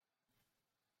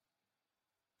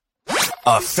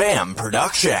A FAM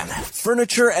production.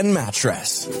 Furniture and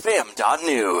mattress.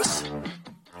 FAM.news.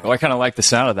 Oh, I kind of like the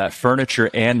sound of that.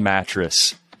 Furniture and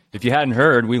mattress. If you hadn't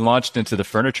heard, we launched into the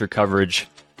furniture coverage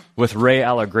with Ray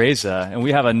Alagreza, and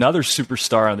we have another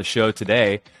superstar on the show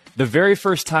today. The very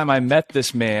first time I met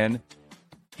this man,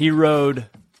 he rode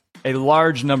a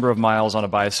large number of miles on a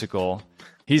bicycle.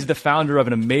 He's the founder of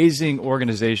an amazing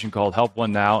organization called Help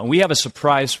One Now, and we have a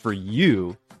surprise for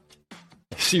you.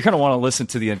 So you're going to want to listen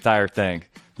to the entire thing.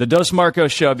 The Dos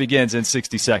Marcos Show begins in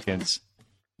 60 seconds.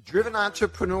 Driven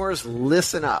entrepreneurs,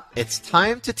 listen up. It's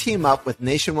time to team up with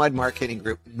Nationwide Marketing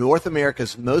Group, North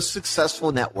America's most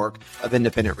successful network of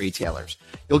independent retailers.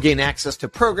 You'll gain access to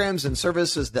programs and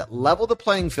services that level the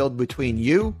playing field between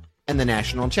you and the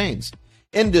national chains.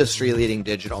 Industry-leading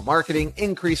digital marketing,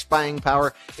 increased buying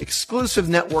power, exclusive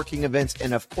networking events,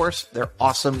 and of course, their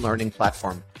awesome learning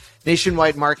platform.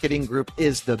 Nationwide Marketing Group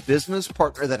is the business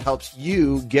partner that helps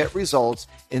you get results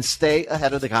and stay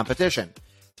ahead of the competition.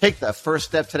 Take the first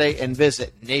step today and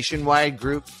visit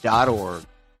nationwidegroup.org.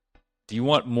 Do you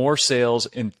want more sales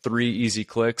in 3 easy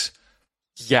clicks?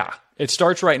 Yeah, it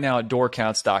starts right now at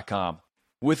doorcounts.com.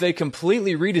 With a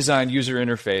completely redesigned user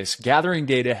interface, gathering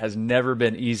data has never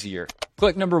been easier.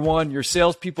 Click number 1, your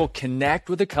salespeople connect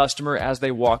with the customer as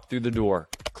they walk through the door.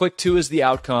 Click 2 is the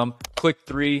outcome. Click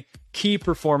 3, key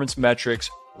performance metrics,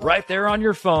 right there on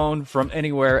your phone from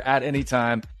anywhere at any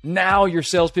time. Now your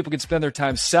salespeople can spend their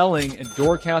time selling, and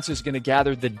DoorCounts is going to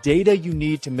gather the data you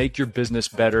need to make your business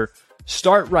better.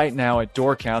 Start right now at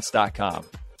doorcounts.com.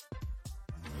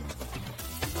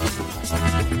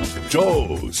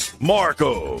 Dos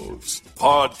Marcos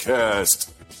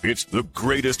Podcast. It's the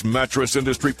greatest mattress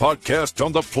industry podcast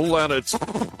on the planet.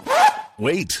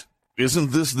 Wait,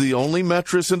 isn't this the only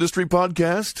mattress industry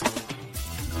podcast?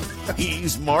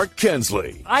 He's Mark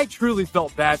Kensley. I truly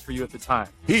felt bad for you at the time.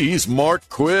 He's Mark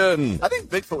Quinn. I think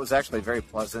Bigfoot was actually very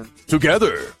pleasant.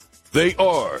 Together, they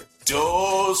are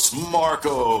Dos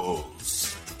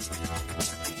Marcos.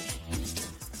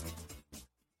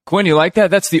 Quinn, you like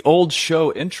that? That's the old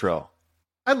show intro.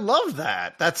 I love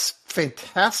that. That's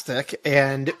fantastic.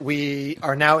 And we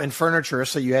are now in furniture,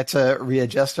 so you had to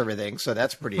readjust everything. So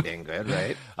that's pretty dang good,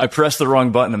 right? I pressed the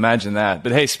wrong button, imagine that.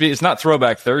 But hey, it's not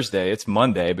Throwback Thursday, it's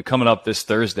Monday. But coming up this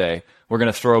Thursday, we're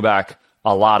going to throw back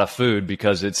a lot of food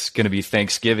because it's going to be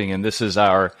Thanksgiving. And this is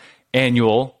our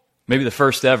annual, maybe the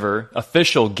first ever,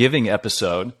 official giving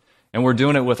episode. And we're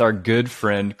doing it with our good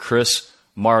friend, Chris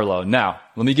Marlowe. Now,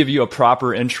 let me give you a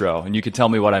proper intro, and you can tell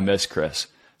me what I missed, Chris.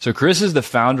 So Chris is the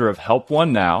founder of Help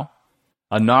One Now,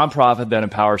 a nonprofit that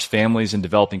empowers families in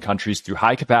developing countries through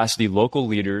high-capacity local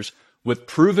leaders with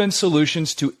proven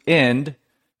solutions to end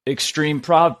extreme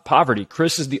poverty.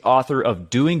 Chris is the author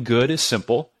of Doing Good is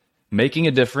Simple, Making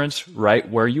a Difference Right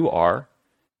Where You Are,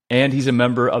 and he's a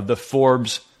member of the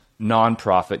Forbes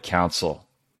Nonprofit Council.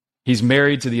 He's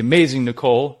married to the amazing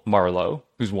Nicole Marlowe,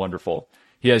 who's wonderful.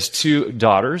 He has 2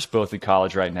 daughters, both in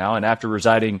college right now, and after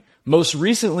residing most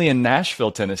recently in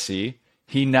Nashville, Tennessee,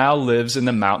 he now lives in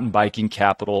the mountain biking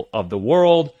capital of the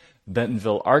world,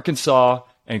 Bentonville, Arkansas.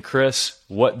 And Chris,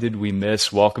 what did we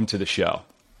miss? Welcome to the show.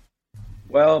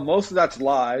 Well, most of that's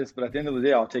lies, but at the end of the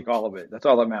day, I'll take all of it. That's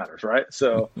all that matters, right?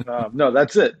 So, no,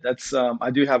 that's it. That's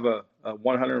I do have a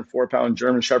 104-pound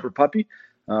German Shepherd puppy,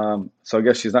 so I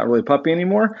guess she's not really a puppy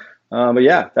anymore. But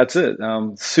yeah, that's it.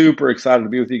 Super excited to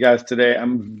be with you guys today. I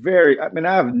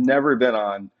have never been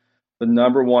on the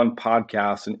 #1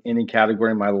 podcast in any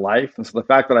category in my life. And so the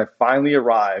fact that I finally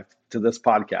arrived to this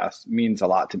podcast means a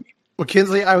lot to me. Well,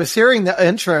 Kinsley, I was hearing the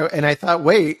intro and I thought,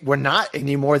 wait, we're not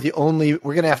anymore we're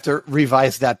going to have to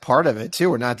revise that part of it too.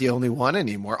 We're not the only one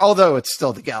anymore. Although it's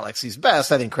still the galaxy's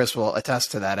best. I think Chris will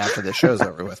attest to that after the show's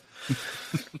over with.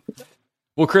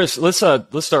 Well, Chris, let's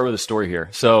start with a story here.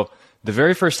 So the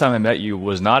very first time I met you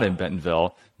was not in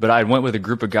Bentonville, but I went with a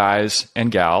group of guys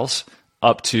and gals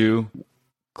up to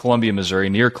Columbia, Missouri,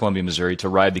 near Columbia, Missouri, to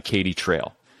ride the Katy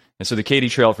Trail. And so the Katy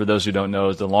Trail, for those who don't know,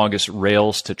 is the longest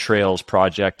rails to trails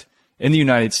project in the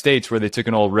United States, where they took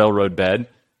an old railroad bed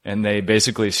and they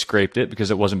basically scraped it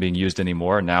because it wasn't being used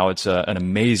anymore. And now it's an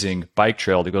amazing bike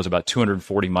trail that goes about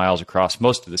 240 miles across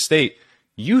most of the state.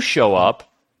 You show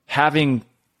up having,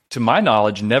 to my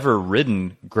knowledge, never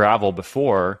ridden gravel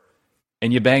before,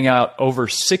 and you bang out over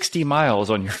 60 miles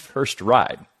on your first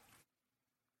ride.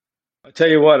 I tell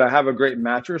you what, I have a great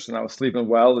mattress and I was sleeping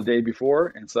well the day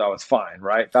before. And so I was fine,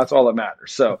 right? That's all that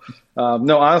matters. So,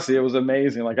 no, honestly, it was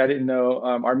amazing. Like I didn't know,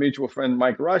 our mutual friend,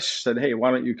 Mike Rush, said, hey,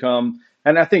 why don't you come?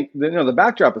 And I think, the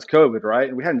backdrop is COVID, right?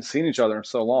 And we hadn't seen each other in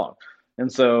so long.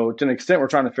 And so to an extent, we're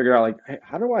trying to figure out, like, hey,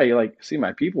 how do I, like, see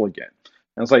my people again?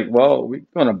 And it's like, well, we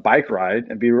go on a bike ride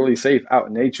and be really safe out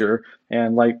in nature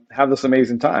and like have this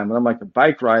amazing time. And I'm like, a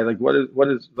bike ride? Like, what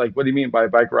do you mean by a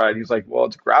bike ride? He's like, well,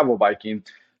 it's gravel biking.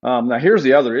 Now here's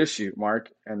the other issue,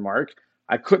 Mark.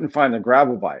 I couldn't find a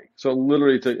gravel bike. So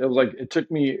literally it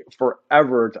took me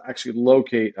forever to actually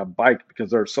locate a bike because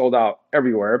they're sold out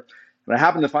everywhere. And I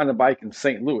happened to find a bike in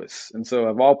St. Louis. And so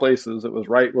of all places, it was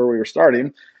right where we were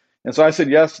starting. And so I said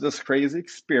yes to this crazy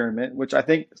experiment, which I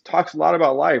think talks a lot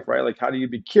about life, right? Like, how do you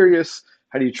be curious?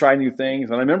 How do you try new things?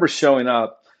 And I remember showing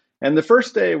up, and the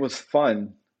first day was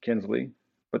fun, Kinsley,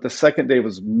 but the second day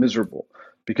was miserable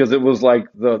because it was like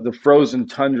the frozen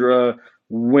tundra,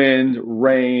 wind,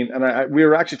 rain. And we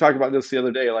were actually talking about this the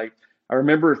other day. Like, I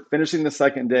remember finishing the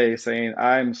second day saying,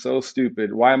 I'm so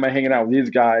stupid. Why am I hanging out with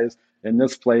these guys in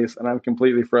this place? And I'm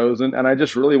completely frozen. And I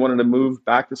just really wanted to move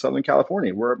back to Southern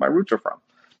California, where my roots are from.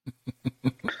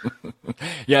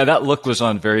 Yeah, that look was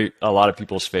on a lot of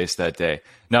people's face that day.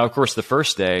 Now, of course, the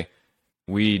first day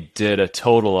we did a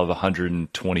total of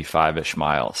 125-ish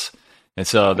miles. And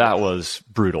so that was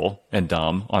brutal and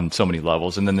dumb on so many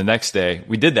levels. And then the next day,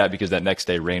 we did that because that next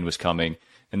day rain was coming.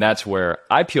 And that's where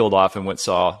I peeled off and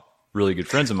saw really good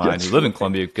friends of mine who live in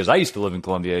Columbia, because I used to live in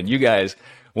Columbia. And you guys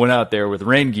went out there with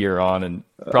rain gear on and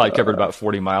probably covered about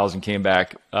 40 miles and came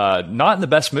back not in the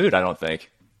best mood, I don't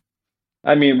think.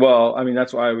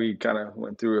 That's why we kind of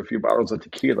went through a few bottles of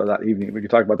tequila that evening. We can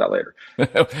talk about that later.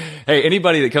 Hey,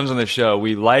 anybody that comes on the show,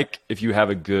 we like if you have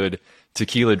a good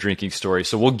tequila drinking story.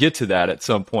 So we'll get to that at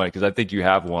some point because I think you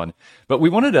have one. But we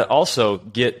wanted to also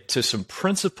get to some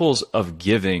principles of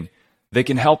giving that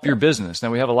can help your business. Now,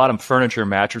 we have a lot of furniture and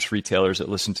mattress retailers that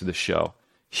listen to the show.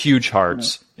 Huge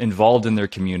hearts, involved in their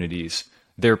communities.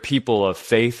 They're people of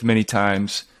faith many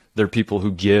times. They're people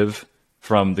who give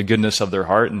from the goodness of their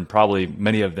heart, and probably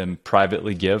many of them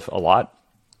privately give a lot.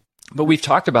 But we've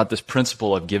talked about this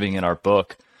principle of giving in our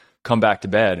book, Come Back to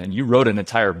Bed, and you wrote an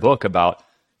entire book about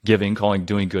giving, calling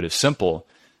doing good is simple.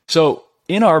 So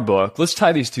in our book, let's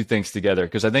tie these two things together,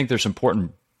 because I think there's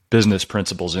important business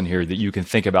principles in here that you can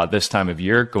think about this time of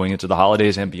year, going into the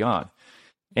holidays and beyond.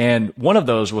 And one of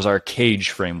those was our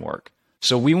CAGE framework.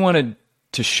 So we wanted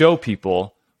to show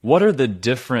people what are the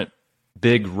different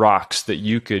big rocks that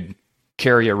you could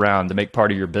carry around to make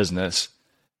part of your business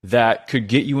that could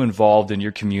get you involved in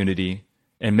your community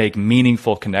and make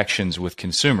meaningful connections with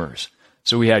consumers.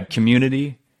 So we had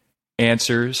community,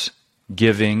 answers,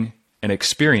 giving, and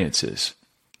experiences.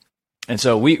 And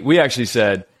so we actually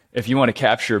said, if you want to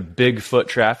capture Bigfoot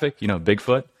traffic,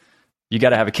 Bigfoot, you got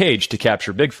to have a cage to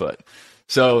capture Bigfoot.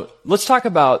 So let's talk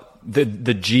about the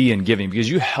G in giving, because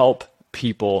you help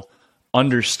people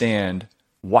understand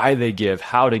why they give,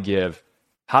 how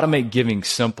to make giving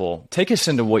simple. Take us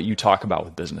into what you talk about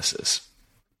with businesses.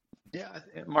 Yeah,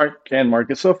 Mark,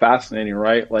 it's so fascinating,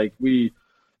 right? Like we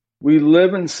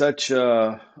live in such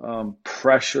a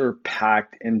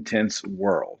pressure-packed, intense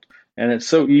world. And it's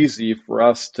so easy for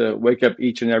us to wake up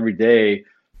each and every day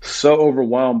so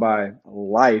overwhelmed by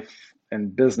life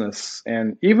and business,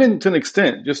 and even to an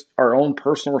extent, just our own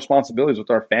personal responsibilities with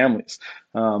our families.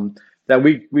 That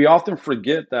we often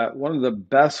forget that one of the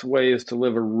best ways to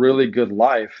live a really good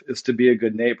life is to be a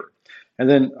good neighbor. And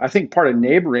then I think part of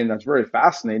neighboring that's very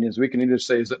fascinating is we can either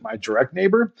say, is it my direct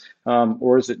neighbor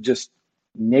or is it just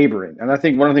neighboring? And I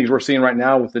think one of the things we're seeing right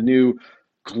now with the new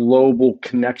global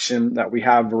connection that we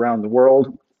have around the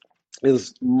world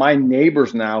is my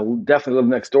neighbors now definitely live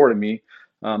next door to me.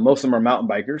 Most of them are mountain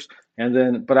bikers.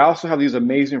 But I also have these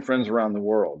amazing friends around the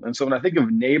world. And so when I think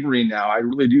of neighboring now, I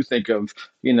really do think of,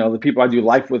 the people I do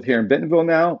life with here in Bentonville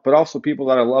now, but also people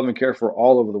that I love and care for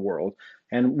all over the world.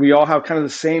 And we all have kind of the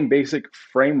same basic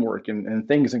framework and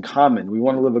things in common. We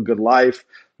want to live a good life.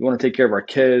 We want to take care of our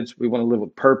kids. We want to live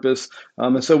with purpose.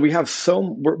 And so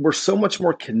we're so much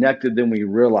more connected than we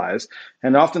realize.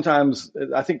 And oftentimes,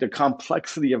 I think the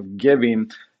complexity of giving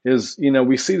is,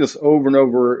 we see this over and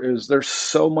over, is there's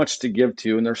so much to give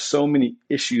to, and there's so many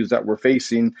issues that we're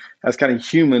facing as kind of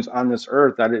humans on this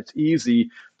earth that it's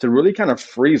easy to really kind of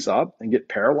freeze up and get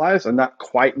paralyzed and not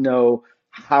quite know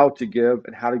how to give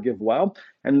and how to give well.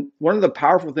 And one of the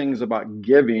powerful things about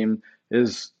giving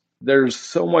is there's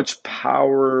so much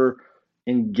power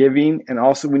in giving. And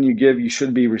also when you give, you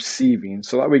should be receiving.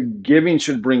 So that way giving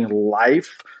should bring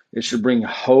life. It should bring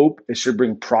hope. It should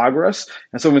bring progress.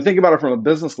 And so when we think about it from a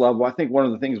business level, I think one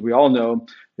of the things we all know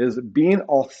is being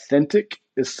authentic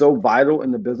is so vital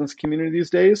in the business community these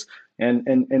days. And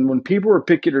when people are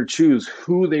picky or choose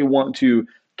who they want to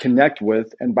connect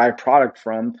with and buy product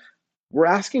from, we're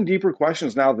asking deeper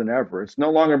questions now than ever. It's no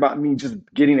longer about me just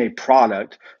getting a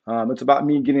product. It's about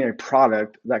me getting a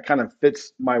product that kind of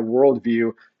fits my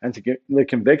worldview and to get the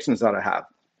convictions that I have.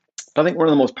 I think one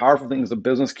of the most powerful things the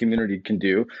business community can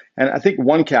do, and I think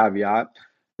one caveat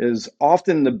is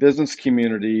often the business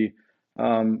community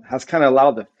has kind of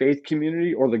allowed the faith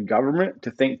community or the government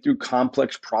to think through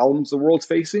complex problems the world's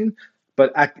facing.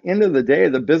 But at the end of the day,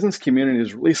 the business community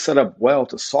is really set up well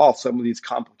to solve some of these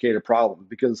complicated problems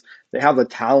because they have the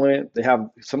talent, they have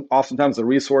oftentimes the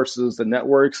resources, the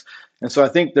networks. And so I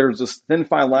think there's this thin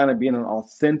fine line of being an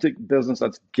authentic business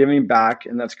that's giving back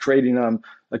and that's creating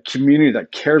a community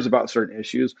that cares about certain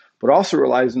issues, but also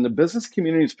realizing the business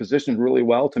community is positioned really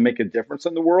well to make a difference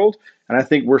in the world. And I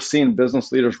think we're seeing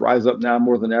business leaders rise up now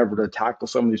more than ever to tackle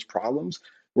some of these problems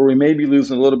where we may be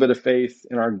losing a little bit of faith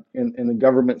in the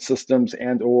government systems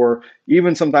and or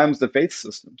even sometimes the faith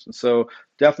systems. And so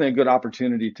definitely a good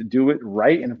opportunity to do it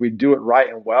right. And if we do it right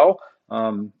and well,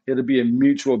 it'll be a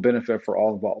mutual benefit for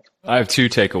all involved. I have two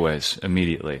takeaways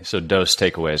immediately. So Dos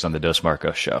takeaways on the Dos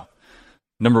Marcos show.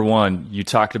 Number one, you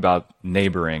talked about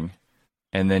neighboring,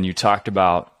 and then you talked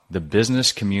about the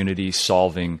business community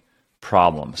solving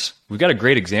problems. We've got a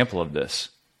great example of this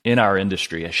in our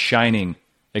industry, a shining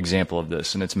example of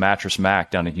this, and it's Mattress Mac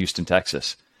down in Houston,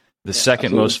 Texas, the second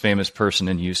absolutely. most famous person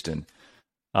in Houston.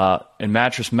 And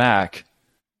Mattress Mac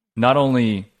not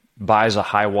only buys a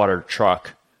high water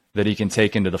truck that he can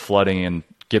take into the flooding and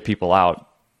get people out,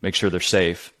 make sure they're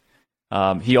safe.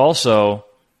 He also,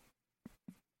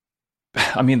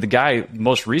 I mean, the guy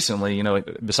most recently, you know,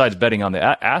 besides betting on the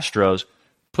Astros,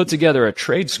 put together a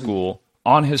trade school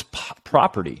on his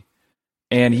property.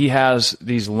 And he has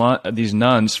these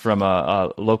nuns from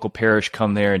a local parish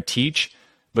come there and teach.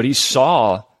 But he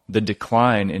saw the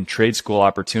decline in trade school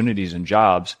opportunities and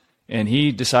jobs, and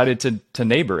he decided to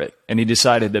neighbor it. And he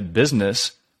decided that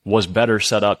business was better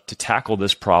set up to tackle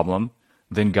this problem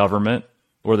than government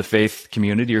or the faith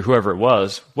community or whoever it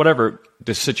was. Whatever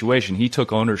the situation, he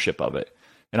took ownership of it.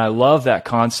 And I love that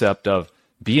concept of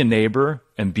be a neighbor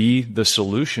and be the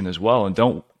solution as well. And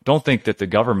don't think that the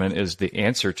government is the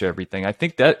answer to everything. I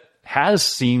think that has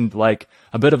seemed like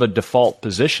a bit of a default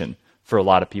position for a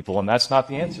lot of people, and that's not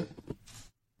the answer.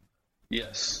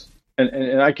 Yes.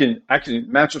 And I can actually,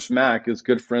 Mattress Mac is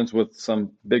good friends with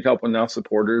some Big Help Now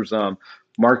supporters,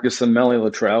 Marcus and Melanie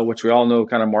Luttrell, which we all know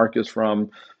kind of Marcus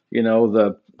from, you know,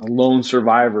 the Lone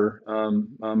Survivor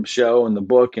show and the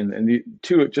book, and the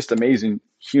two just amazing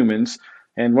humans.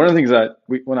 And one of the things that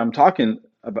when I'm talking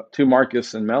about to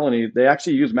Marcus and Melanie, they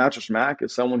actually use Mattress Mac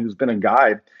as someone who's been a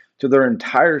guide to their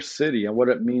entire city and what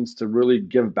it means to really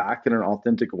give back in an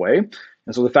authentic way.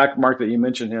 And so the fact, Mark, that you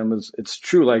mentioned him it's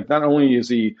true. Like, not only is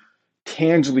he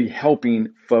tangibly helping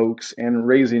folks and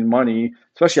raising money,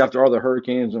 especially after all the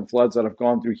hurricanes and floods that have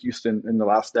gone through Houston in the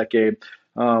last decade,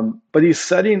 but he's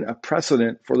setting a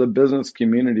precedent for the business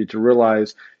community to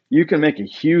realize you can make a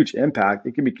huge impact.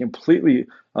 It can be completely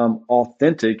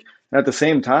authentic. And at the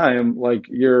same time, like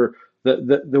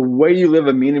the way you live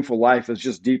a meaningful life is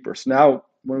just deeper. So now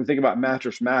when we think about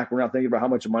Mattress Mac, we're not thinking about how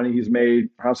much money he's made,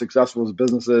 how successful his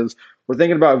business is. We're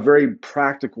thinking about very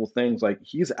practical things, like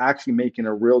he's actually making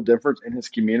a real difference in his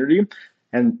community.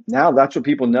 And now that's what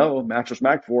people know Mattress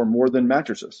Mac for more than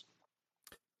mattresses.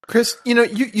 Chris, you know,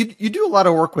 you do a lot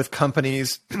of work with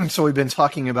companies, so we've been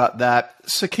talking about that.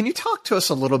 So can you talk to us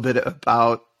a little bit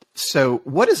about, so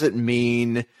what does it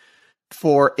mean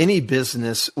for any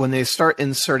business when they start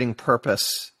inserting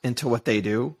purpose into what they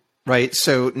do, right?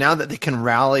 So now that they can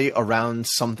rally around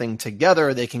something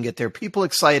together, they can get their people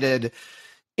excited.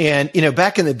 And, you know,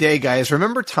 back in the day, guys,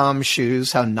 remember Tom's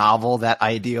Shoes, how novel that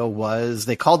idea was?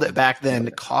 They called it back then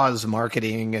cause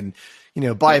marketing and, you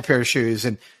know, buy a pair of shoes.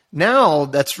 And now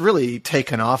that's really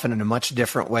taken off in a much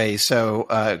different way.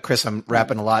 So, Chris, I'm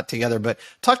wrapping a lot together, but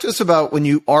talk to us about when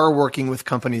you are working with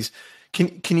companies.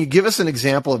 Can you give us an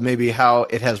example of maybe how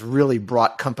it has really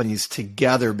brought companies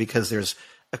together because there's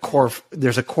a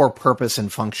core purpose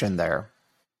and function there?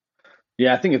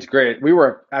 Yeah, I think it's great. We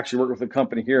were actually working with a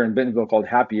company here in Bentonville called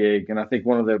Happy Egg. And I think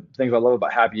one of the things I love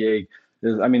about Happy Egg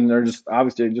is, I mean, they're just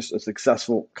obviously just a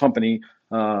successful company.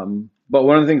 But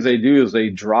one of the things they do is they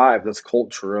drive this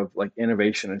culture of like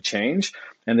innovation and change.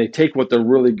 And they take what they're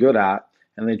really good at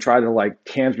and they try to like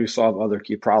tangibly solve other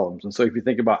key problems. And so if you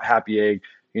think about Happy Egg,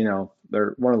 you know,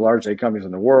 they're one of the largest egg companies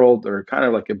in the world. They're kind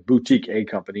of like a boutique egg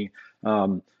company.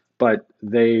 But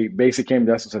they basically came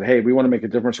to us and said, hey, we want to make a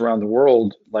difference around the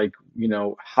world. Like, you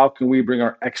know, how can we bring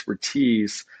our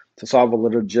expertise to solve a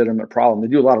legitimate problem? They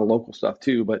do a lot of local stuff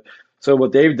too. But so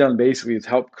what they've done basically is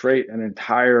help create an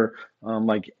entire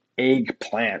like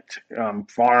eggplant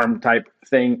farm type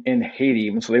thing in Haiti.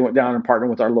 And so they went down and partnered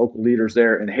with our local leaders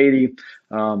there in Haiti.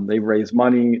 They've raised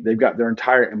money. They've got their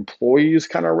entire employees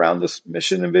kind of around this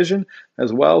mission and vision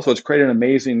as well. So it's created an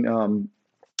amazing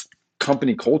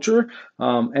company culture.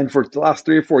 And for the last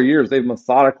 3 or 4 years, they've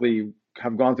methodically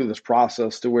have gone through this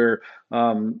process to where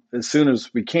as soon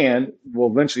as we can, we'll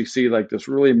eventually see like this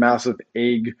really massive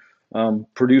egg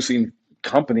producing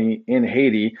company in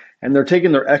Haiti. And they're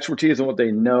taking their expertise and what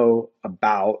they know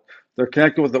about. They're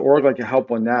connecting with the org like a Help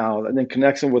One Now, and then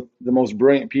connecting with the most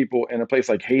brilliant people in a place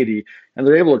like Haiti. And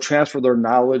they're able to transfer their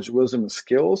knowledge, wisdom, and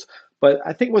skills. But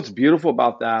I think what's beautiful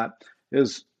about that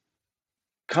is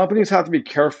companies have to be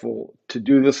careful to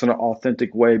do this in an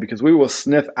authentic way, because we will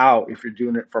sniff out if you're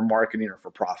doing it for marketing or for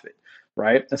profit,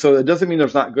 right? And so it doesn't mean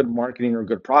there's not good marketing or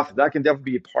good profit. That can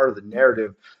definitely be a part of the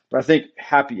narrative. But I think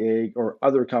Happy Egg or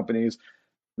other companies,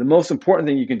 the most important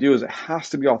thing you can do is it has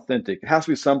to be authentic. It has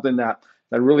to be something that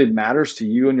really matters to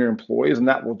you and your employees, and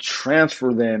that will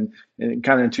transfer them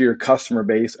kind of into your customer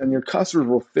base, and your customers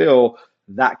will feel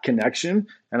that connection.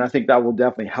 And I think that will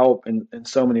definitely help in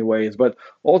so many ways. But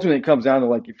ultimately it comes down to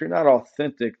like, if you're not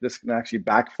authentic, this can actually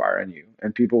backfire on you,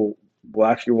 and people will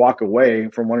actually walk away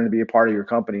from wanting to be a part of your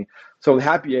company. So with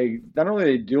Happy Egg, not only are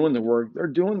they doing the work, they're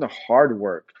doing the hard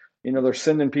work. They're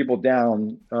sending people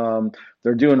down.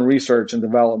 They're doing research and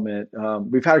development.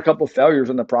 We've had a couple of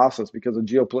failures in the process because of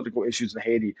geopolitical issues in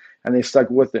Haiti, and they stuck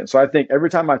with it. So I think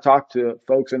every time I talk to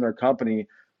folks in their company,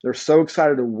 they're so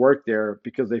excited to work there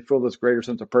because they feel this greater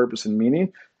sense of purpose and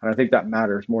meaning. And I think that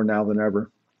matters more now than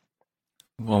ever.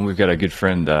 Well, we've got a good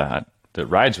friend that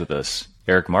rides with us,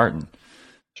 Eric Martin.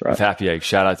 That's right. With Happy Egg.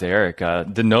 Shout out to Eric.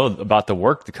 Didn't know about the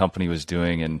work the company was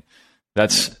doing. And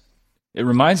it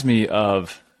reminds me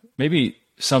of maybe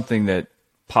something that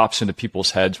pops into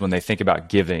people's heads when they think about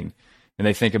giving, and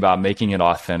they think about making it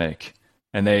authentic,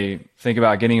 and they think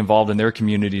about getting involved in their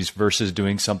communities versus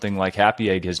doing something like Happy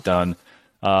Egg has done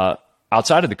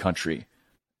outside of the country.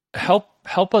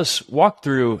 Help us walk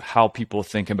through how people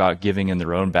think about giving in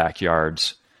their own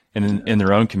backyards and in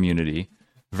their own community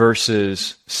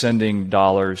versus sending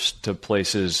dollars to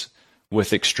places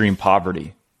with extreme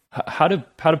poverty. How do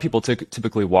people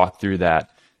typically walk through that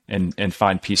and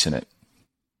find peace in it?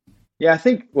 Yeah, I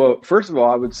think, well, first of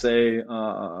all, I would say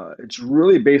it's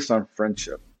really based on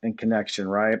friendship and connection,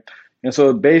 right? And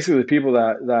so basically the people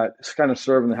that kind of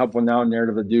serve in the Help One Now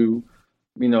narrative that do,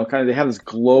 they have this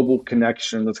global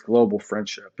connection, this global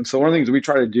friendship. And so one of the things we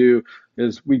try to do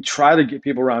is we try to get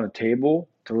people around a table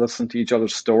to listen to each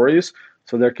other's stories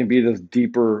so there can be this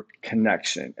deeper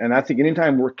connection. And I think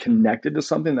anytime we're connected to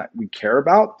something that we care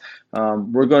about,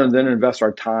 we're going to then invest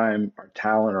our time, our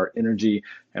talent, our energy,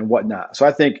 and whatnot. So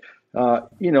I think,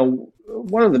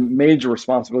 one of the major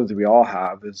responsibilities we all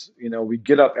have is, we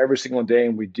get up every single day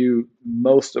and we do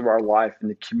most of our life in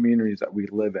the communities that we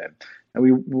live in. And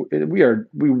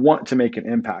we want to make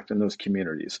an impact in those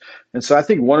communities. And so I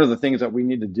think one of the things that we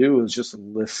need to do is just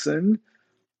listen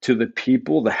to the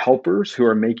people, the helpers who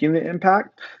are making the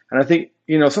impact. And I think,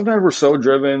 sometimes we're so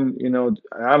driven,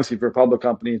 obviously for a public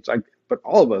company, it's like, but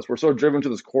all of us, we're so driven to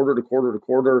this quarter to quarter to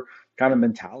quarter kind of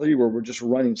mentality where we're just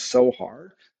running so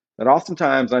hard that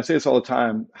oftentimes, and I say this all the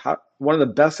time, one of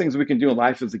the best things we can do in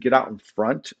life is to get out in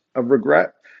front of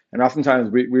regret. And oftentimes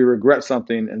we regret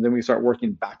something and then we start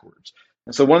working backwards.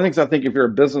 And so one of the things I think if you're a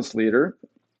business leader,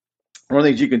 one of the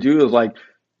things you can do is like,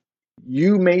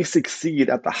 you may succeed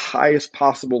at the highest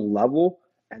possible level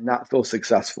and not feel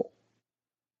successful.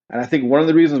 And I think one of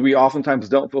the reasons we oftentimes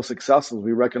don't feel successful is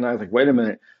we recognize like, wait a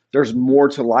minute, there's more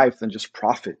to life than just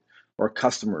profit or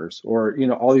customers or,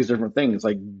 all these different things.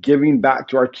 Like giving back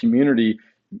to our community,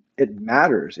 it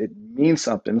matters. It means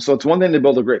something. So it's one thing to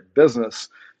build a great business.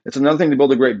 It's another thing to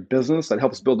build a great business that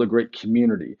helps build a great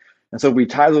community. And so if we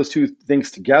tie those two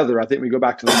things together, I think we go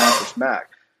back to the Mattress Mac.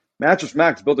 Mattress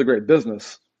Mac's built a great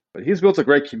business, but he's built a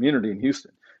great community in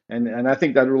Houston. And I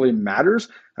think that really matters.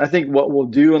 I think what we'll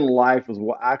do in life is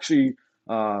we'll actually,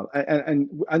 and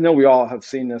I know we all have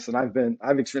seen this, and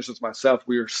I've experienced this myself.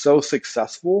 We are so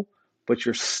successful, but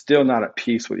you're still not at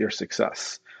peace with your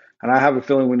success. And I have a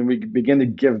feeling when we begin to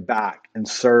give back and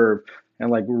serve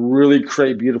and like really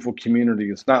create beautiful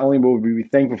communities, not only will we be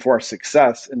thankful for our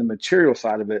success in the material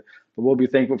side of it, but we'll be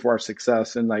thankful for our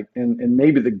success and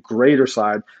maybe the greater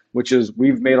side, which is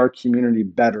we've made our community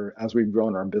better as we've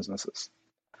grown our businesses.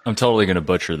 I'm totally going to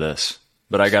butcher this,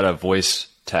 but I got a voice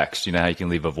text. You know how you can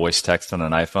leave a voice text on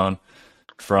an iPhone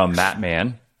from Matt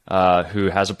Mann, who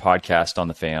has a podcast on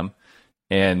the FAM.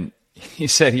 And he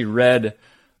said he read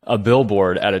a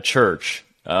billboard at a church,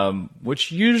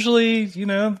 which usually,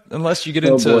 unless you get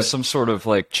into some sort of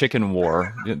like chicken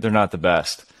war, they're not the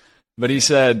best. But he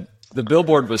said the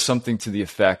billboard was something to the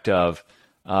effect of,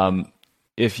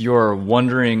 if you're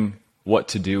wondering what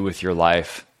to do with your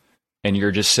life and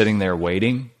you're just sitting there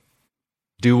waiting,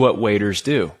 do what waiters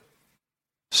do.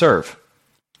 Serve.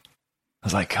 I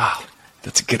was like, oh,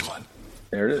 that's a good one.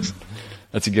 There it is.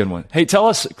 That's a good one. Hey,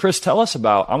 Chris, tell us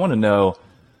about, I want to know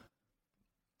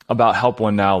about Help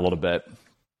One Now a little bit.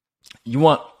 You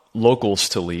want locals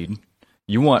to lead.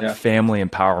 You want family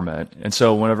empowerment. And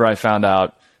so whenever I found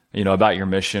out, about your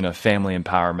mission of family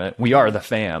empowerment, we are the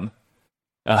fam,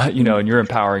 and you're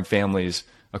empowering families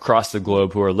across the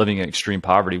globe who are living in extreme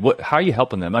poverty. How are you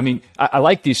helping them? I mean, I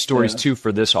like these stories too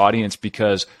for this audience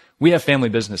because we have family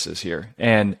businesses here.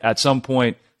 And at some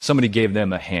point, somebody gave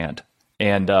them a hand.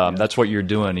 And that's what you're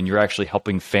doing. And you're actually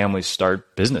helping families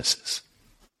start businesses.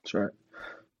 That's right.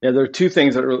 Yeah, there are two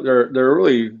things that they're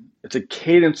really, it's a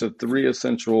cadence of three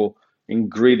essential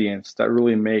ingredients that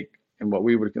really make in what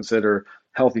we would consider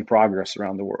healthy progress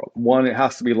around the world. One, it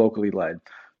has to be locally led.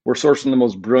 We're sourcing the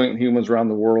most brilliant humans around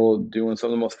the world, doing some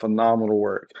of the most phenomenal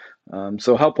work.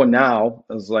 So Help One Now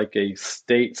is like a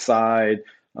stateside,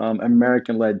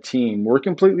 American-led team. We're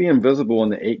completely invisible in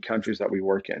the 8 countries that we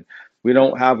work in. We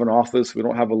don't have an office. We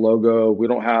don't have a logo.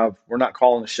 We're not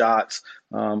calling the shots.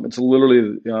 It's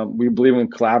literally, we believe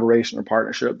in collaboration or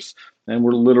partnerships, and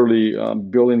we're literally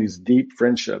building these deep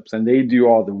friendships, and they do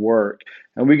all the work.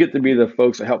 And we get to be the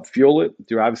folks that help fuel it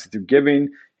through giving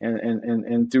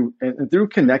and through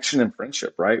connection and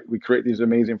friendship, right? We create these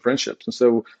amazing friendships. And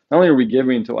so not only are we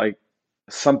giving to like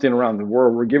something around the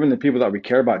world, we're giving to people that we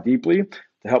care about deeply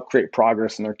to help create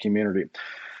progress in their community.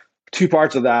 2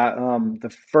 parts of that.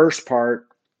 The first part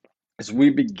is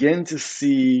we begin to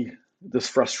see this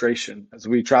frustration as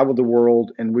we travel the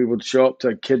world and we would show up to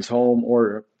a kid's home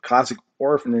or a classic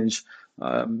orphanage.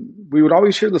 We would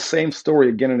always hear the same story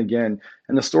again and again.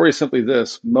 And the story is simply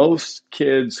this: most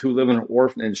kids who live in an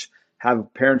orphanage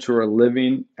have parents who are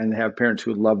living and they have parents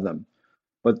who love them.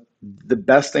 But the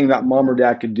best thing that mom or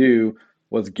dad could do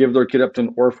was give their kid up to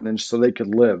an orphanage so they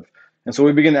could live. And so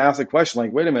we begin to ask the question,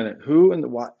 like, wait a minute,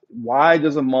 why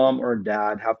does a mom or a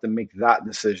dad have to make that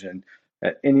decision?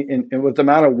 And with the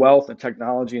amount of wealth and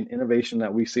technology and innovation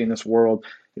that we see in this world,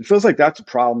 it feels like that's a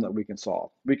problem that we can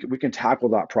solve. We can tackle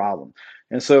that problem.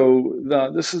 And so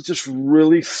this is just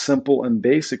really simple and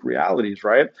basic realities,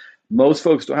 right? Most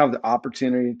folks don't have the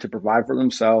opportunity to provide for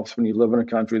themselves when you live in a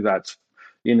country that's,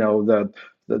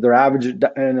 their average,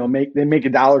 they make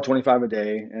 $1.25 a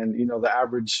day, and the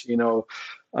average,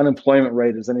 unemployment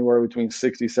rate is anywhere between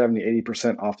 60, 70,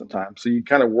 80% oftentimes. So you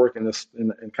kind of work in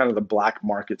kind of the black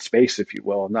market space, if you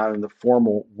will, not in the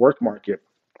formal work market.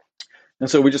 And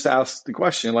so we just ask the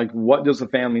question, like, what does a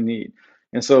family need?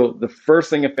 And so the first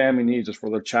thing a family needs is for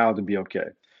their child to be okay.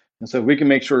 And so if we can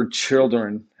make sure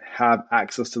children have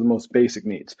access to the most basic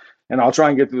needs. And I'll try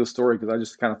and get through the story because I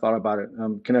just kind of thought about it,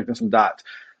 connecting some dots.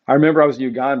 I remember I was in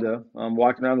Uganda,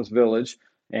 walking around this village,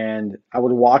 and I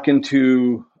would walk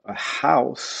into a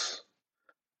house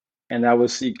and I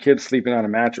would see kids sleeping on a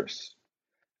mattress.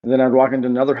 And then I'd walk into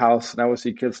another house and I would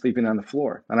see kids sleeping on the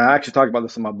floor. And I actually talk about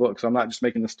this in my book, so I'm not just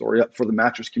making the story up for the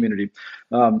mattress community.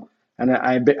 And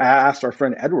I asked our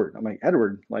friend Edward, I'm like,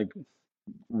 Edward, like,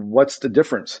 what's the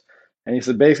difference? And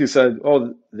he basically said,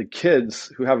 oh, the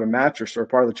kids who have a mattress are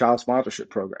part of the child sponsorship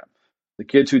program. The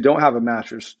kids who don't have a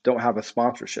mattress don't have a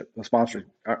sponsorship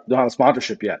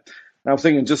yet. And I was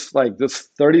thinking, just like this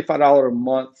 $35 a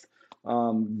month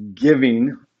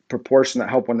giving proportion that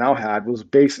Help One Now had was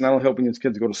based not only helping these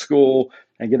kids go to school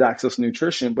and get access to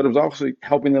nutrition, but it was also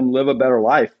helping them live a better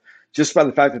life just by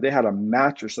the fact that they had a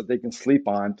mattress that they can sleep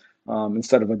on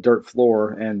instead of a dirt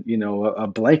floor and a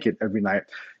blanket every night.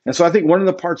 And so I think one of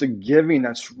the parts of giving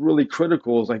that's really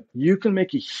critical is like you can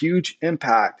make a huge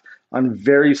impact on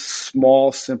very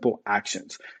small, simple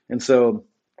actions. And so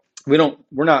we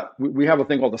have a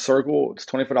thing called the Circle. It's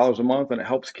 $25 a month, and it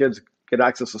helps kids get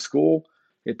access to school.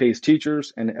 It pays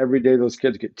teachers, and every day those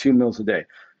kids get 2 meals a day.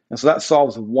 And so that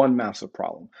solves one massive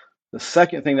problem. The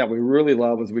second thing that we really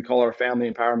love is we call our Family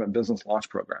Empowerment Business Launch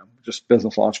Program, just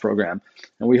business launch program.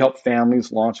 And we help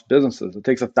families launch businesses. It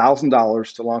takes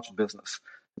 $1,000 to launch a business.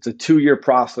 It's a 2-year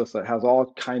process that has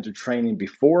all kinds of training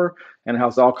before and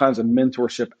has all kinds of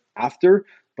mentorship after.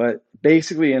 But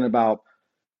basically in about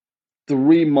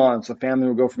 3 months, a family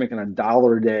will go from making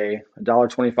 $1 a day,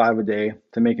 $1.25 a day,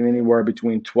 to making anywhere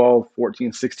between 12,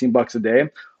 14, 16 bucks a day,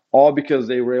 all because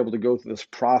they were able to go through this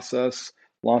process,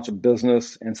 launch a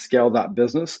business, and scale that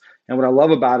business. And what I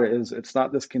love about it is it's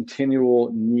not this continual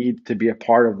need to be a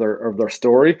part of their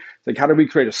story. It's like, how do we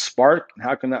create a spark? And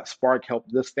how can that spark help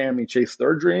this family chase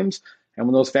their dreams? And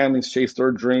when those families chase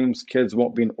their dreams, kids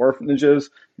won't be in orphanages.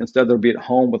 Instead, they'll be at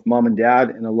home with mom and dad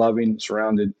in a loving,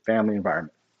 surrounded family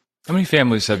environment. How many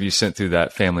families have you sent through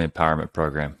that family empowerment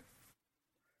program?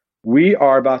 We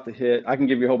are about to hit, I can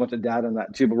give you a whole bunch of data on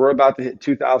that too, but we're about to hit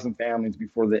 2,000 families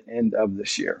before the end of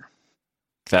this year.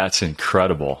 That's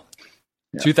incredible.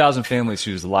 Yeah. 2,000 families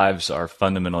whose lives are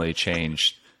fundamentally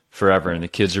changed forever, and the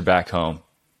kids are back home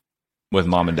with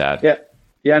mom and dad. Yeah.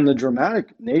 Yeah. And the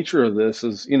dramatic nature of this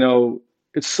is,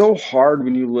 it's so hard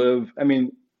when you live. I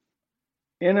mean,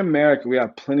 in America, we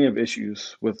have plenty of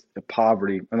issues with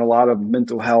poverty and a lot of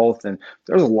mental health. And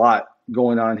there's a lot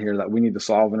going on here that we need to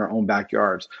solve in our own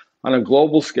backyards. On a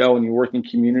global scale, when you work in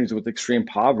communities with extreme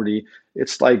poverty,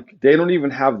 it's like they don't even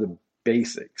have the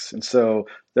basics. And so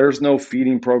there's no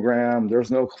feeding program, there's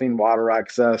no clean water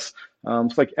access.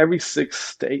 It's like every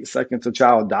 6 to 8 seconds a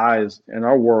child dies in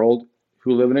our world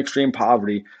who live in extreme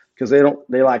poverty because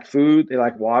they lack food, they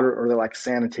lack water, or they lack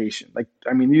sanitation.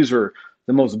 These are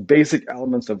the most basic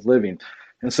elements of living.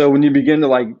 And so when you begin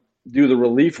to do the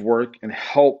relief work and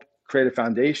help create a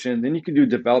foundation, then you can do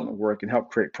development work and help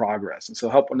create progress. And so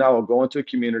now we'll go into a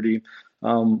community.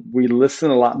 We listen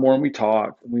a lot more when we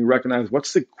talk. We recognize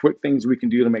what's the quick things we can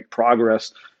do to make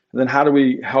progress. And then how do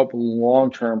we help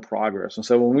long-term progress? And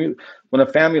so when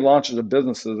a family launches a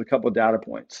business, there's a couple of data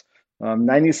points.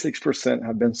 96%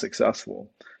 have been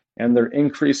successful, and their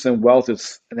increase in wealth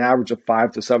is an average of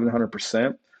 500 to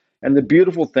 700%. And the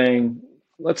beautiful thing,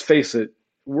 let's face it,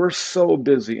 we're so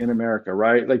busy in America,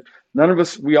 right? None of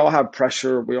us, we all have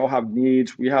pressure, we all have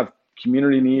needs, we have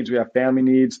community needs, we have family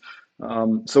needs.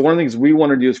 So one of the things we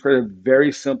want to do is create a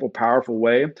very simple, powerful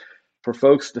way for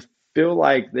folks to feel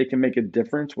like they can make a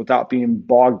difference without being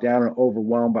bogged down and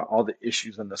overwhelmed by all the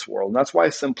issues in this world. And that's why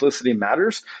simplicity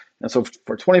matters. And so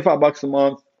for $25 a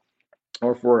month,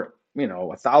 or for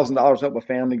 $1,000 help a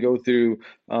family go through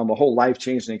a whole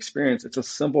life-changing experience, it's a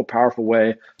simple, powerful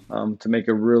way to make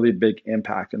a really big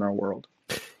impact in our world.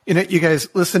 You guys,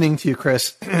 listening to you,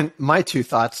 Chris, my two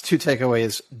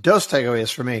takeaways, dose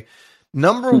takeaways for me.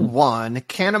 Number one,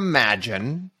 can't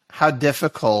imagine how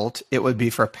difficult it would be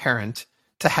for a parent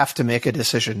to have to make a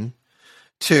decision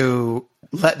to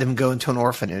let them go into an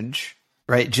orphanage,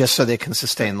 right, just so they can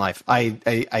sustain life.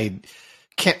 I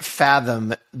can't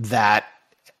fathom that,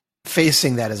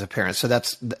 facing that as a parent. So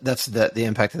that's the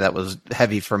impact of that was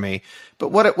heavy for me. But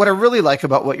what I really like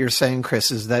about what you're saying, Chris,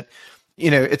 is that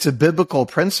it's a biblical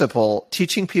principle,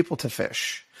 teaching people to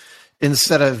fish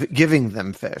instead of giving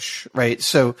them fish, right?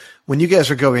 So when you guys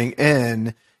are going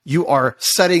in, you are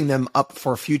setting them up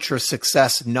for future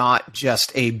success, not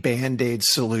just a Band-Aid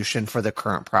solution for the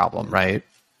current problem, right?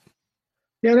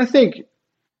 Yeah, and I think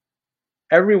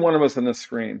every one of us on this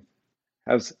screen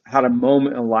has had a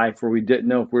moment in life where we didn't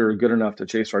know if we were good enough to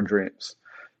chase our dreams.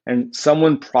 And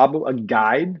a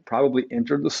guide probably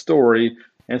entered the story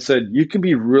and said, you can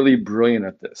be really brilliant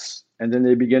at this. And then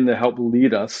they begin to help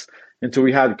lead us until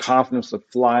we had confidence to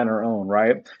fly on our own,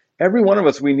 right? Every one of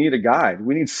us, we need a guide.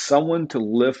 We need someone to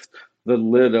lift the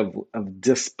lid of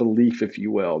disbelief, if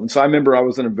you will. And so I remember I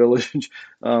was in a village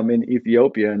in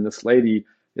Ethiopia, and this lady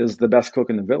is the best cook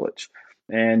in the village.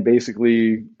 And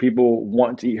basically, people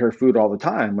want to eat her food all the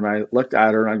time. When I looked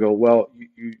at her and I go, well,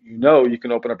 you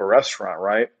can open up a restaurant,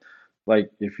 right?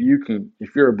 If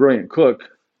you're a brilliant cook,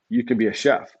 you can be a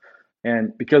chef.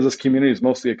 And because this community is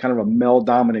mostly a kind of a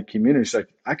male-dominant community, she's like,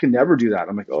 I can never do that.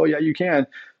 I'm like, oh yeah, you can.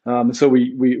 So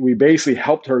we basically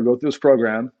helped her go through this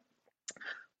program.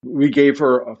 We gave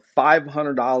her a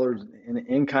 $500 in an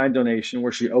in-kind donation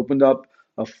where she opened up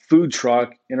a food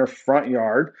truck in her front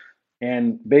yard.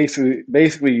 And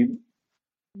basically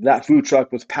that food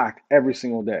truck was packed every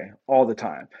single day, all the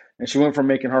time. And she went from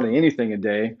making hardly anything a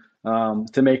day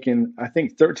to making, I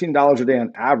think, $13 a day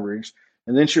on average.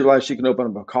 And then she realized she can open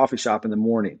up a coffee shop in the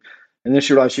morning. And then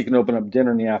she realized she can open up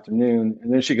dinner in the afternoon.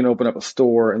 And then she can open up a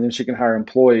store. And then she can hire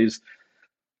employees.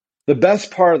 The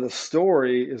best part of the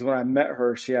story is when I met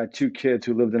her, she had 2 kids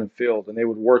who lived in a field, and they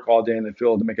would work all day in the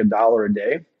field to make $1 a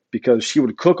day because she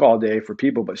would cook all day for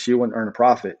people, but she wouldn't earn a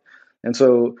profit. And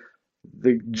so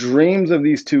the dreams of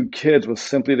these 2 kids was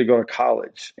simply to go to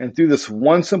college. And through this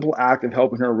one simple act of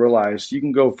helping her realize you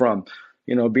can go from,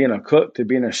 being a cook to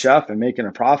being a chef and making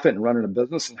a profit and running a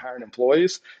business and hiring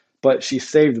employees. But she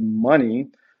saved money,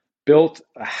 built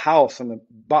a house,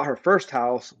 bought her first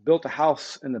house, built a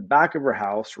house in the back of her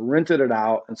house, rented it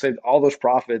out, and saved all those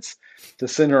profits to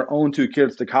send her own 2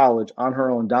 kids to college on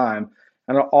her own dime.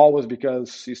 And it all was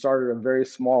because she started a very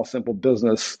small, simple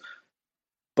business.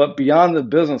 But beyond the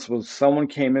business was someone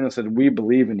came in and said, we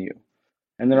believe in you.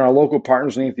 And then our local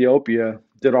partners in Ethiopia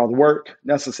did all the work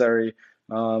necessary.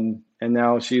 And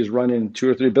now she's running 2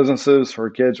 or 3 businesses.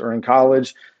 Her kids are in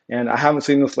college. And I haven't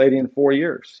seen this lady in 4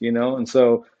 years, And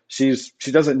so she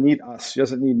doesn't need us. She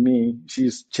doesn't need me.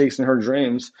 She's chasing her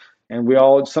dreams. And we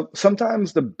all,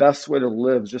 sometimes the best way to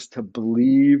live is just to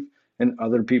believe in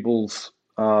other people's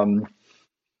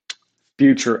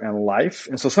future and life.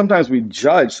 And so sometimes we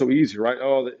judge so easy, right?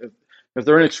 Oh, if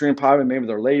they're in extreme poverty, maybe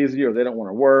they're lazy or they don't want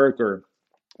to work, and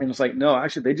it's like, no,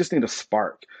 actually, they just need a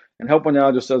spark. And Help One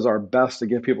Now just does our best to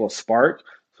give people a spark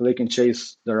so they can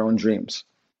chase their own dreams.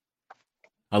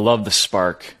 I love the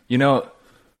spark.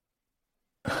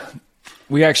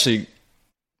 We actually,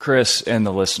 Chris and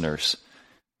the listeners,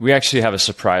 we actually have a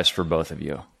surprise for both of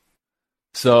you.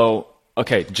 So,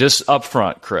 okay, just up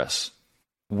front, Chris,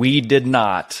 we did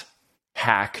not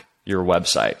hack your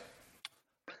website,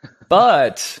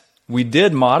 but we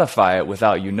did modify it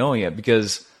without you knowing it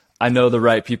because I know the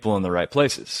right people in the right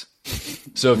places.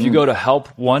 So if you go to Help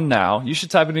One Now, you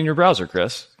should type it in your browser,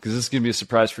 Chris, because this is going to be a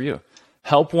surprise for you.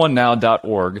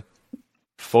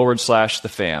 helponenow.org/the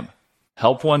fam.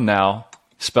 Help One Now,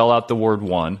 spell out the word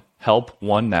one,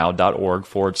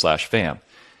 helponenow.org/fam.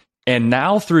 And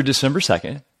now through December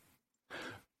 2nd,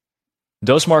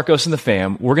 Dos Marcos and the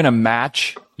fam, we're going to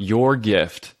match your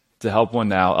gift to Help One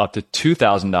Now up to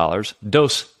 $2,000,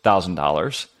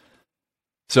 $1,000.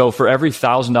 So for every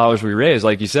 $1,000 we raise,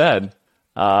 like you said,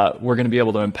 we're going to be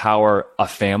able to empower a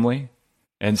family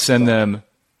and send them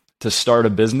to start a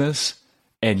business.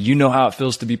 And you know how it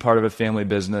feels to be part of a family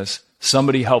business.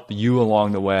 Somebody helped you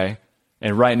along the way.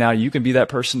 And right now you can be that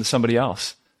person to somebody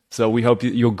else. So we hope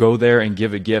you'll go there and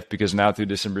give a gift, because now through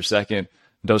December 2nd,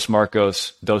 Dos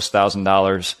Marcos,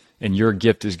 $1,000, and your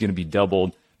gift is going to be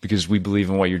doubled because we believe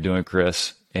in what you're doing,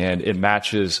 Chris. And it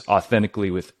matches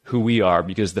authentically with who we are,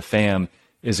 because the fam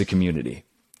is a community.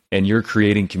 And you're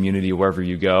creating community wherever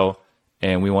you go.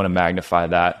 And we want to magnify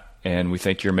that. And we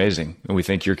think you're amazing. And we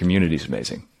think your community is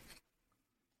amazing.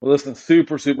 Well, listen,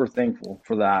 super, super thankful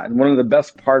for that. And one of the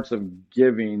best parts of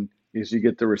giving is you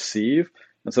get to receive.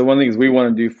 And so one of the things we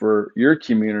want to do for your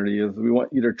community is we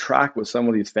want you to track with some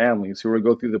of these families who will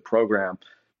go through the program,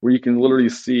 where you can literally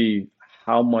see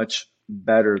how much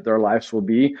better their lives will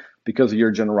be because of your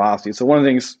generosity. So one of the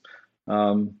things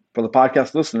for the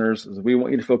podcast listeners is we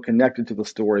want you to feel connected to the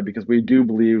story, because we do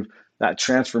believe that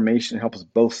transformation helps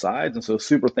both sides. And so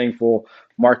super thankful,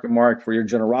 Mark and Mark, for your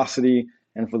generosity.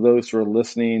 And for those who are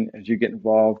listening, as you get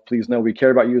involved, please know we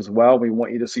care about you as well. We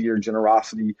want you to see your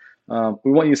generosity.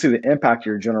 We want you to see the impact of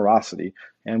your generosity.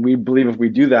 And we believe if we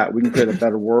do that, we can create a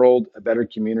better world, a better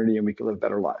community, and we can live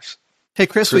better lives. Hey,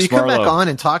 Chris, will you come Marlowe back on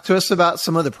and talk to us about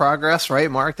some of the progress,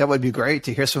 right, Mark? That would be great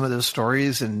to hear some of those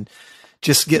stories and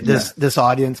just get this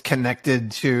audience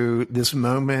connected to this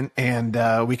moment. And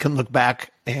we can look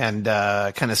back and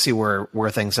kind of see where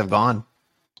things have gone.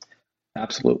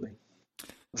 Absolutely.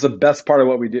 It's the best part of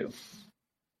what we do.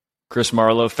 Chris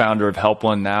Marlowe, founder of Help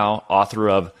One Now, author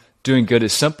of Doing Good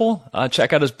is Simple.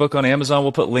 Check out his book on Amazon.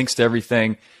 We'll put links to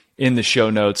everything in the show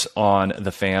notes on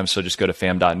the fam. So just go to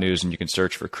fam.news and you can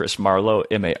search for Chris Marlowe,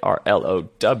 Marlow.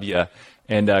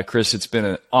 And Chris, it's been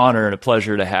an honor and a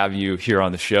pleasure to have you here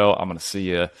on the show. I'm going to see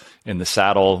you in the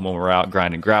saddle when we're out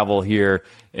grinding gravel here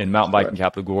in mountain biking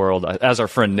capital of the world. As our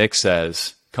friend Nick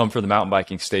says, come for the mountain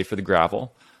biking, stay for the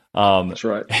gravel. That's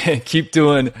right. Keep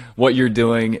doing what you're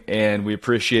doing, and we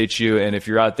appreciate you. And if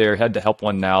you're out there, head to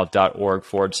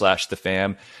helponenow.org/the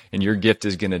fam, and your gift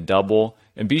is going to double.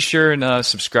 And be sure and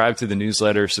subscribe to the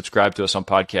newsletter, subscribe to us on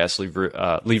podcasts,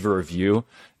 leave a review.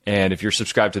 And if you're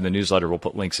subscribed to the newsletter, we'll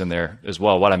put links in there as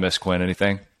well. What I miss, Quinn?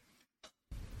 Anything?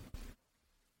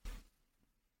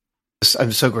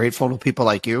 I'm so grateful to people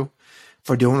like you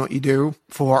for doing what you do,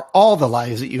 for all the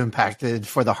lives that you impacted,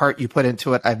 for the heart you put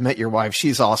into it. I've met your wife.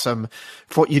 She's awesome.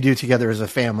 For what you do together as a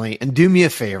family. And do me a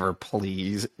favor,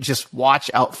 please. Just watch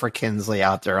out for Kinsley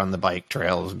out there on the bike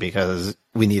trails, because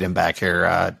we need him back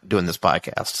here doing this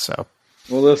podcast. So,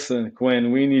 well, listen,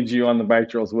 Quinn, we need you on the bike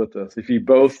trails with us. If you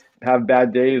both have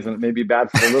bad days, and it may be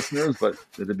bad for the listeners, but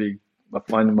it'll be a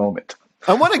fun moment.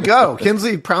 I want to go.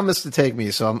 Kinsley promised to take me,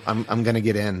 so I'm going to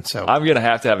get in. So I'm going to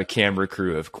have a camera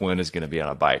crew if Quinn is going to be on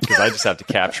a bike, because I just have to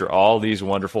capture all these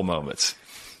wonderful moments.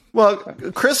 Well,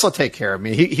 Chris will take care of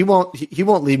me. He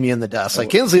won't leave me in the dust.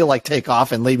 Like Kinsley will take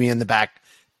off and leave me in the back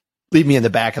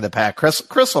of the pack.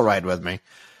 Chris will ride with me.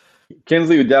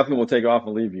 Kinsley definitely will take off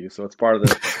and leave you. So it's part of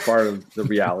the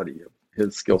reality of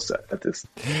his skill set at this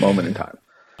moment in time.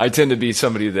 I tend to be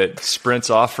somebody that sprints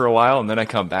off for a while and then I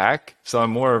come back. So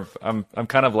I'm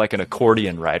kind of like an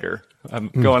accordion rider. I'm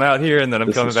going out here and then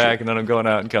I'm coming back and then I'm going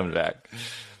out and coming back.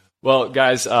 Well,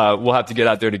 guys, we'll have to get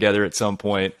out there together at some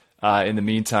point. In the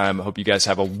meantime, I hope you guys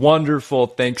have a wonderful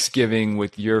Thanksgiving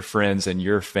with your friends and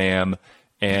your fam.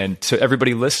 And to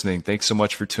everybody listening, thanks so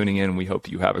much for tuning in. We hope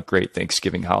you have a great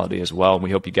Thanksgiving holiday as well. And we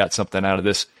hope you got something out of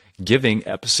this giving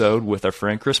episode with our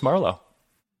friend Chris Marlowe.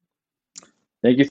 Thank you.